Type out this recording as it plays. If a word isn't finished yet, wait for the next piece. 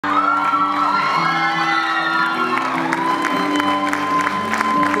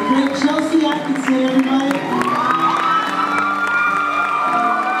today, everybody?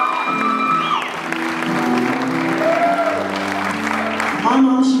 My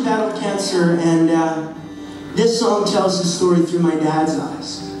mom, she battled cancer, and this song tells the story through my dad's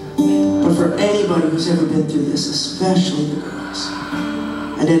eyes. But for anybody who's ever been through this, especially the girls,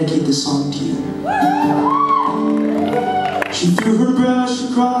 I dedicate this song to you. She threw her brush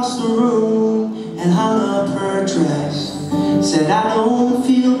across the room and hung up her dress. Said, I don't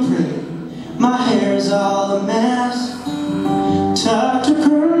feel pretty, my hair's all a mess. Tucked her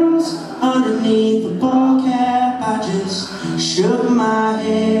curls underneath the ball cap. I just shook my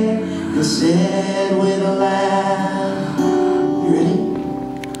head and said with a laugh, you ready?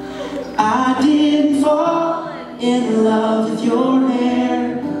 I didn't fall in love with your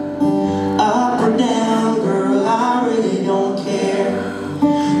hair. Up or down, girl, I really don't care.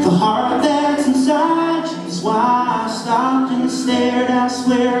 The heart that's inside you is why I stopped and stared. I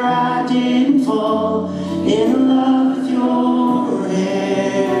swear I didn't fall in love with your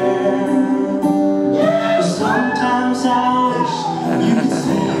hair. But sometimes I wish you could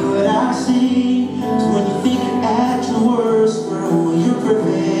see what I see. 'Cause when you think you're at your worst, girl, you're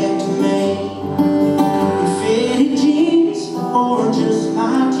perfect to me. Your fitted jeans or just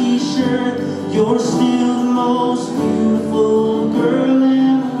my t-shirt, you're still the most beautiful girl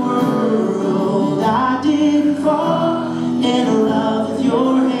in the world. I didn't fall in love with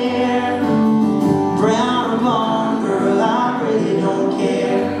your hair. Brown or blonde, girl, I really don't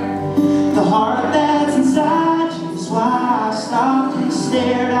care. The heart that's inside you is why I stopped and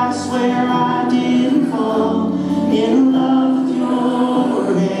stared. I swear I didn't fall in love with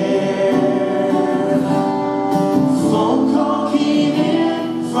your hair. Phone call came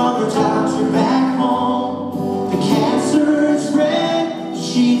in from the doctor back home. The cancer is spread,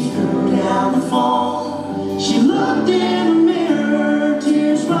 she threw down the phone. She looked in